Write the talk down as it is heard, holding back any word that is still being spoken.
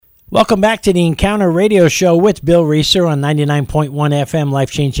Welcome back to the Encounter Radio Show with Bill Reeser on 99.1 FM,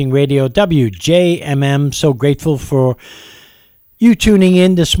 life-changing radio, WJMM. So grateful for you tuning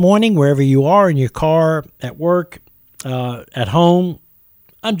in this morning, wherever you are, in your car, at work, at home.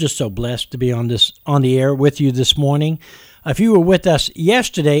 I'm just so blessed to be on the air with you this morning. If you were with us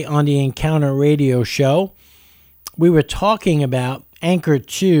yesterday on the Encounter Radio Show, we were talking about Anchor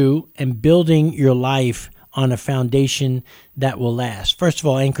 2 and building your life on a foundation that will last. First of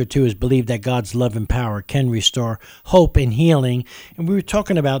all, Anchor 2 is believe that God's love and power can restore hope and healing. And we were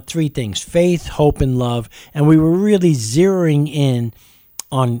talking about three things: faith, hope, and love. And we were really zeroing in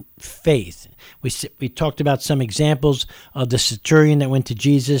on faith. We talked about some examples of the centurion that went to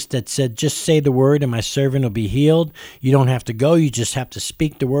Jesus that said, just say the word and my servant will be healed. You don't have to go. You just have to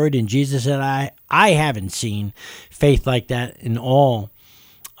speak the word. And Jesus said, I haven't seen faith like that in all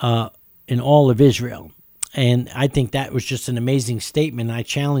of Israel. And I think that was just an amazing statement. I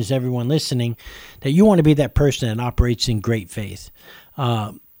challenge everyone listening that you want to be that person that operates in great faith.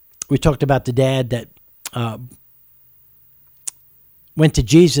 We talked about the dad that went to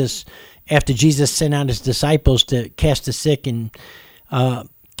Jesus after Jesus sent out his disciples to cast the sick and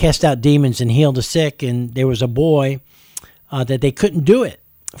cast out demons and heal the sick. And there was a boy that they couldn't do it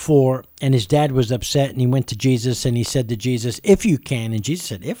for, and his dad was upset. And he went to Jesus and he said to Jesus, if you can. And Jesus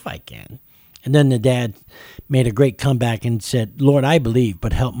said, if I can. And then the dad made a great comeback and said, Lord, I believe,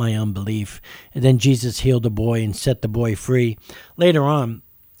 but help my unbelief. And then Jesus healed the boy and set the boy free. Later on,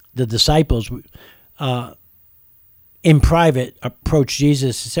 the disciples in private approached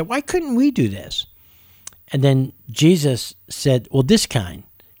Jesus and said, why couldn't we do this? And then Jesus said, well, this kind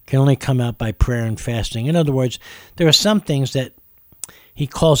can only come out by prayer and fasting. In other words, there are some things that he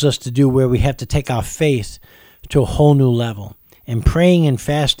calls us to do where we have to take our faith to a whole new level. And praying and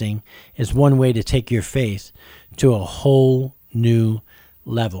fasting is one way to take your faith to a whole new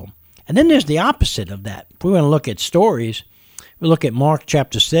level. And then there's the opposite of that. If we want to look at stories, we look at Mark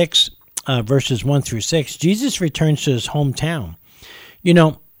chapter 6, verses 1 through 6. Jesus returns to his hometown. You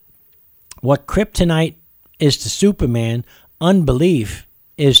know, what kryptonite is to Superman, unbelief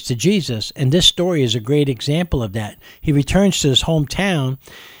is to Jesus. And this story is a great example of that. He returns to his hometown,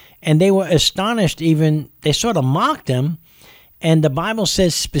 and they were astonished even. They sort of mocked him. And the Bible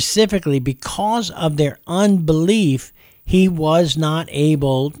says specifically because of their unbelief, he was not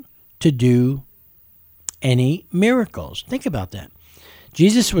able to do any miracles. Think about that.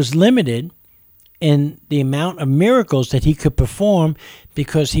 Jesus was limited in the amount of miracles that he could perform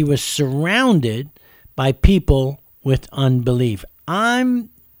because he was surrounded by people with unbelief. I'm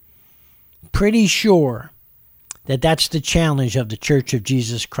pretty sure that that's the challenge of the Church of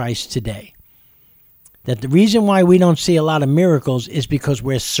Jesus Christ today. That the reason why we don't see a lot of miracles is because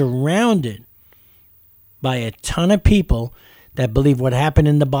we're surrounded by a ton of people that believe what happened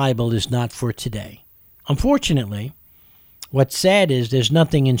in the Bible is not for today. Unfortunately, what's sad is there's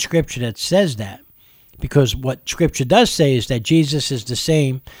nothing in Scripture that says that, because what Scripture does say is that Jesus is the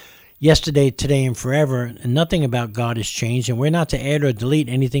same yesterday, today, and forever, and nothing about God has changed, and we're not to add or delete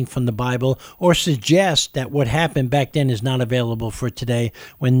anything from the Bible or suggest that what happened back then is not available for today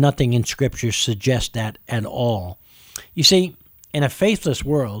when nothing in Scripture suggests that at all. You see, in a faithless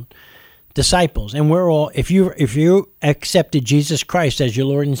world, disciples, and we're all, if you accepted Jesus Christ as your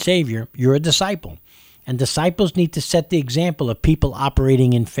Lord and Savior, you're a disciple. And disciples need to set the example of people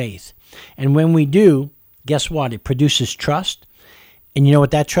operating in faith. And when we do, guess what? It produces trust. And you know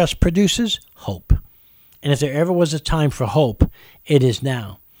what that trust produces? Hope. And if there ever was a time for hope, it is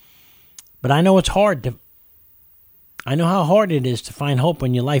now. But I know I know how hard it is to find hope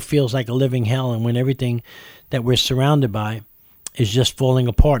when your life feels like a living hell and when everything that we're surrounded by is just falling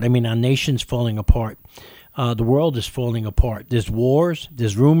apart. I mean, our nation's falling apart. The world is falling apart. There's wars.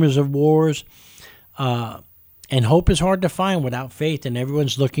 There's rumors of wars. And hope is hard to find without faith, and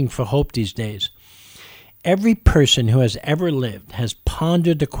everyone's looking for hope these days. Every person who has ever lived has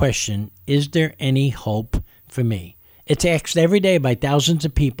pondered the question, is there any hope for me? It's asked every day by thousands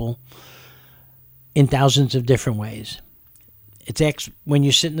of people in thousands of different ways. It's asked when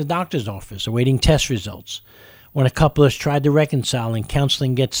you sit in the doctor's office awaiting test results, when a couple has tried to reconcile and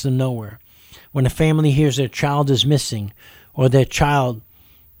counseling gets them nowhere, when a family hears their child is missing or their child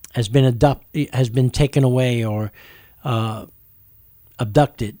has been taken away or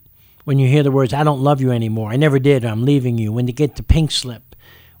abducted. When you hear the words, I don't love you anymore, I never did, I'm leaving you. When you get the pink slip,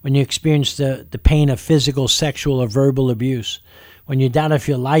 when you experience the pain of physical, sexual, or verbal abuse. When you doubt if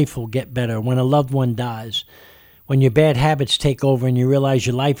your life will get better, when a loved one dies. When your bad habits take over and you realize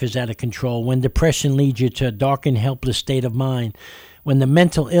your life is out of control. When depression leads you to a dark and helpless state of mind. When the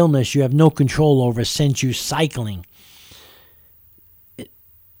mental illness you have no control over sends you cycling.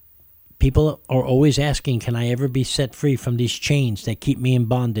 People are always asking, can I ever be set free from these chains that keep me in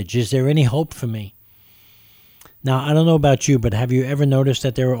bondage? Is there any hope for me? Now, I don't know about you, but have you ever noticed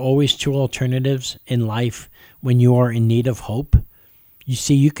that there are always two alternatives in life when you are in need of hope? You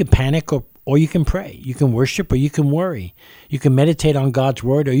see, you can panic or you can pray. You can worship or you can worry. You can meditate on God's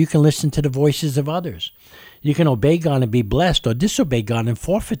word or you can listen to the voices of others. You can obey God and be blessed or disobey God and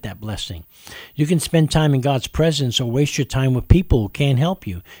forfeit that blessing. You can spend time in God's presence or waste your time with people who can't help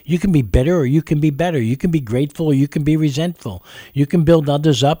you. You can be bitter or you can be better. You can be grateful or you can be resentful. You can build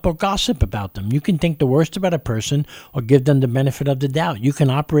others up or gossip about them. You can think the worst about a person or give them the benefit of the doubt. You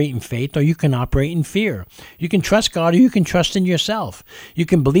can operate in faith or you can operate in fear. You can trust God or you can trust in yourself. You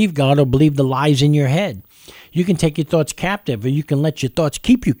can believe God or believe the lies in your head. You can take your thoughts captive or you can let your thoughts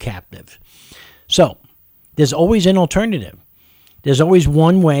keep you captive. So, there's always an alternative. There's always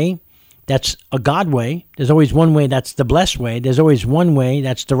one way that's a God way. There's always one way that's the blessed way. There's always one way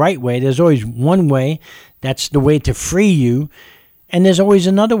that's the right way. There's always one way that's the way to free you. And there's always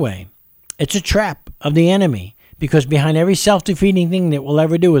another way. It's a trap of the enemy, because behind every self-defeating thing that we'll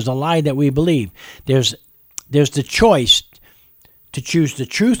ever do is a lie that we believe. There's the choice to choose the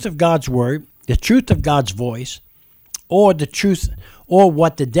truth of God's word, the truth of God's voice, or the truth, or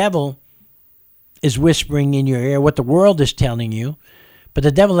what the devil is whispering in your ear, what the world is telling you. But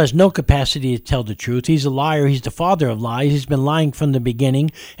the devil has no capacity to tell the truth. He's a liar. He's the father of lies. He's been lying from the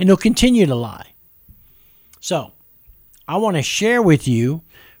beginning, and he'll continue to lie. So, I want to share with you,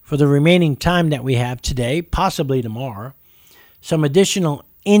 for the remaining time that we have today, possibly tomorrow, some additional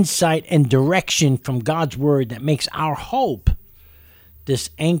insight and direction from God's word that makes our hope this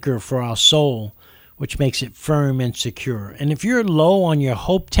anchor for our soul, which makes it firm and secure. And if you're low on your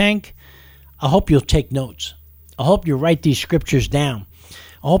hope tank, I hope you'll take notes. I hope you write these scriptures down.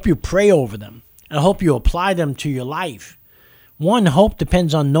 I hope you pray over them. I hope you apply them to your life. One, hope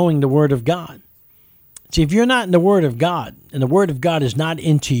depends on knowing the Word of God. See, if you're not in the Word of God, and the Word of God is not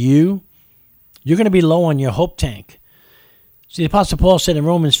into you, you're going to be low on your hope tank. See, the Apostle Paul said in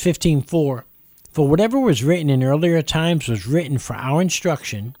Romans 15:4, "For whatever was written in earlier times was written for our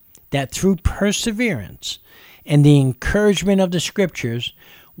instruction, that through perseverance and the encouragement of the Scriptures,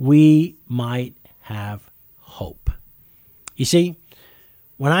 we might have hope." You see,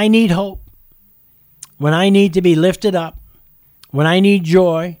 when I need hope, when I need to be lifted up, when I need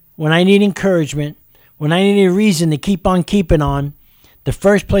joy, when I need encouragement, when I need a reason to keep on keeping on, the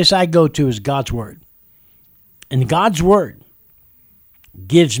first place I go to is God's Word. And God's Word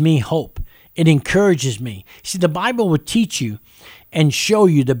gives me hope. It encourages me. See, the Bible will teach you and show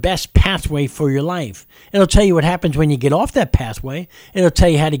you the best pathway for your life. It'll tell you what happens when you get off that pathway. It'll tell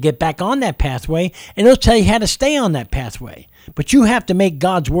you how to get back on that pathway. And it'll tell you how to stay on that pathway. But you have to make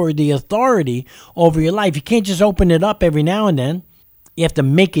God's word the authority over your life. You can't just open it up every now and then. You have to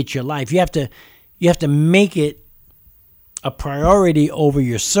make it your life. You have to make it a priority over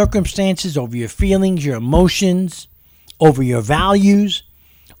your circumstances, over your feelings, your emotions, over your values,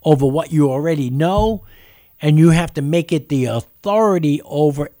 over what you already know. And you have to make it the authority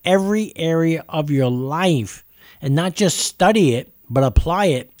over every area of your life, and not just study it, but apply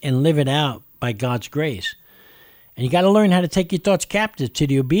it and live it out by God's grace. And you got to learn how to take your thoughts captive to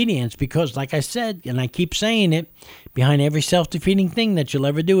the obedience, because like I said, and I keep saying it, behind every self-defeating thing that you'll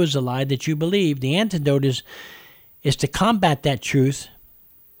ever do is a lie that you believe. The antidote is to combat that truth,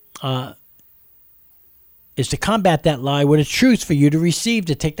 is to combat that lie with a truth for you to receive,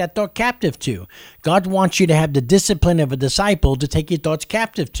 to take that thought captive to. God wants you to have the discipline of a disciple to take your thoughts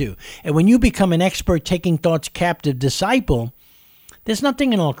captive to. And when you become an expert taking thoughts captive disciple, there's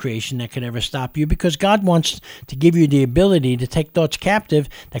nothing in all creation that could ever stop you, because God wants to give you the ability to take thoughts captive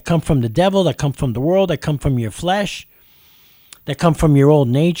that come from the devil, that come from the world, that come from your flesh, that come from your old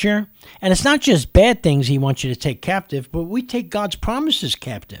nature. And it's not just bad things he wants you to take captive, but we take God's promises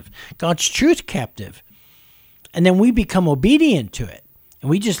captive, God's truth captive. And then we become obedient to it, and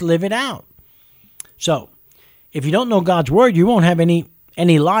we just live it out. So, if you don't know God's word, you won't have any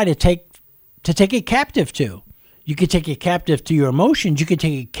lie to take it captive to. You could take it captive to your emotions. You could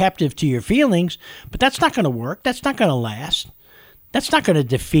take it captive to your feelings, but that's not going to work. That's not going to last. That's not going to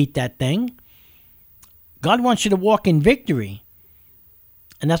defeat that thing. God wants you to walk in victory,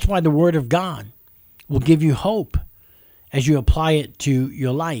 and that's why the Word of God will give you hope as you apply it to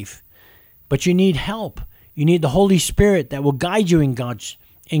your life. But you need help. You need the Holy Spirit that will guide you in God's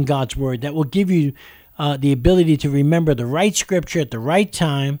word, that will give you the ability to remember the right scripture at the right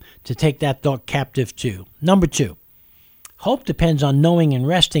time to take that thought captive to. Number 2, hope depends on knowing and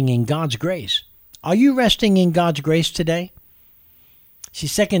resting in God's grace. Are you resting in God's grace today? See,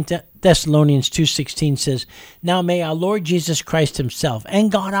 2 Thessalonians 2:16 says, "Now may our Lord Jesus Christ himself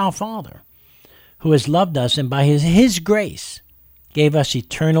and God our Father, who has loved us and by his grace gave us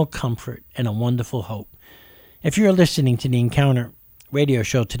eternal comfort and a wonderful hope." If you're listening to the Encounter radio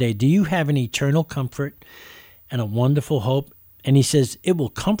show today, do you have an eternal comfort and a wonderful hope? And he says it will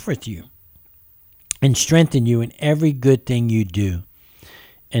comfort you and strengthen you in every good thing you do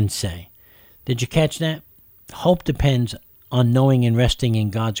and say. Did you catch that? Hope depends on knowing and resting in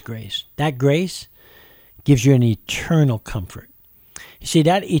God's grace. That grace gives you an eternal comfort. You see,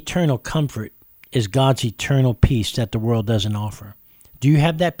 that eternal comfort is God's eternal peace that the world doesn't offer. Do you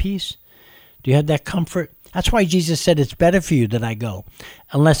have that peace? Do you have that comfort? That's why Jesus said it's better for you that I go.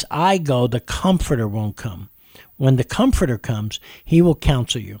 Unless I go, the Comforter won't come. When the Comforter comes, he will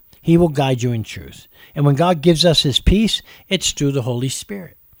counsel you. He will guide you in truth. And when God gives us his peace, it's through the Holy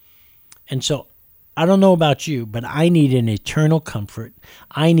Spirit. And so, I don't know about you, but I need an eternal comfort.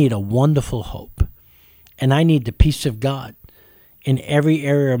 I need a wonderful hope. And I need the peace of God in every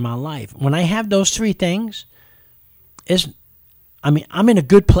area of my life. When I have those three things, I'm in a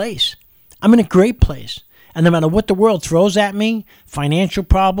good place. I'm in a great place. And no matter what the world throws at me, financial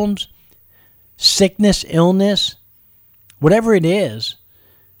problems, sickness, illness, whatever it is,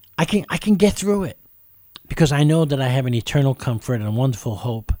 I can get through it because I know that I have an eternal comfort and a wonderful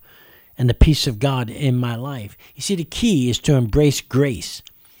hope and the peace of God in my life. You see, the key is to embrace grace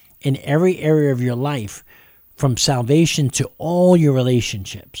in every area of your life, from salvation to all your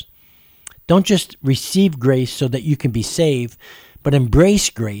relationships. Don't just receive grace so that you can be saved, but embrace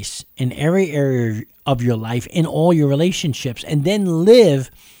grace in every area of your life, in all your relationships, and then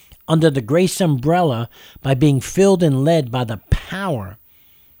live under the grace umbrella by being filled and led by the power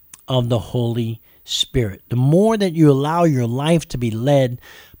of the Holy Spirit. The more that you allow your life to be led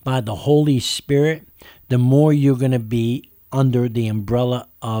by the Holy Spirit, the more you're going to be under the umbrella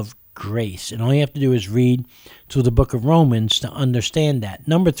of grace. And all you have to do is read through the book of Romans to understand that.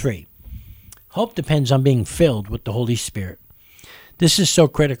 Number 3, hope depends on being filled with the Holy Spirit. This is so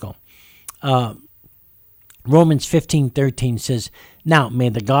critical. Romans 15:13 says, "Now may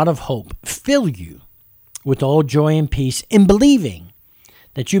the God of hope fill you with all joy and peace in believing,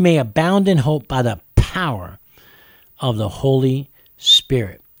 that you may abound in hope by the power of the Holy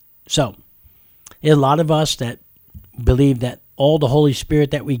Spirit." So, there's a lot of us that believe that all the Holy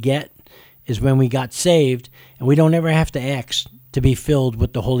Spirit that we get is when we got saved, and we don't ever have to ask to be filled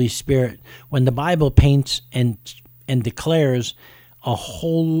with the Holy Spirit, when the Bible paints and declares a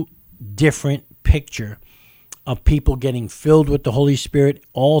whole different picture of people getting filled with the Holy Spirit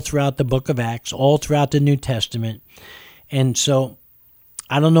all throughout the book of Acts, all throughout the New Testament. And so,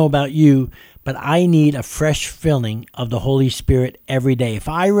 I don't know about you, but I need a fresh filling of the Holy Spirit every day. If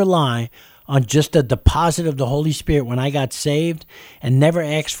I rely on just a deposit of the Holy Spirit when I got saved and never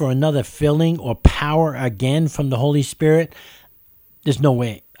asked for another filling or power again from the Holy Spirit, there's no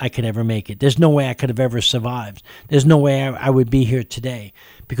way I could ever make it. There's no way I could have ever survived. There's no way I would be here today,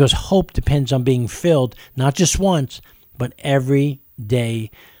 because hope depends on being filled, not just once, but every day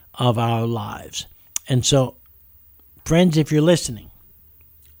of our lives. And so, friends, if you're listening,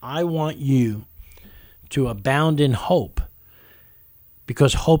 I want you to abound in hope,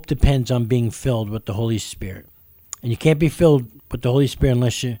 because hope depends on being filled with the Holy Spirit. And you can't be filled with the Holy Spirit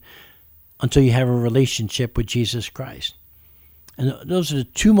until you have a relationship with Jesus Christ. And those are the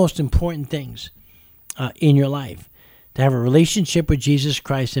two most important things in your life, to have a relationship with Jesus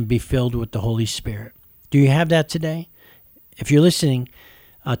Christ and be filled with the Holy Spirit. Do you have that today? If you're listening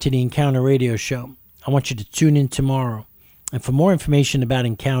to the Encounter radio show, I want you to tune in tomorrow. And for more information about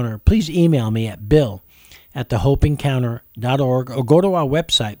Encounter, please email me at bill@thehopeencounter.org, or go to our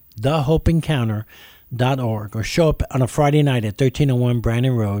website, thehopeencounter.org, or show up on a Friday night at 1301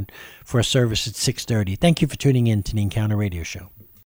 Brandon Road for a service at 6:30. Thank you for tuning in to the Encounter radio show.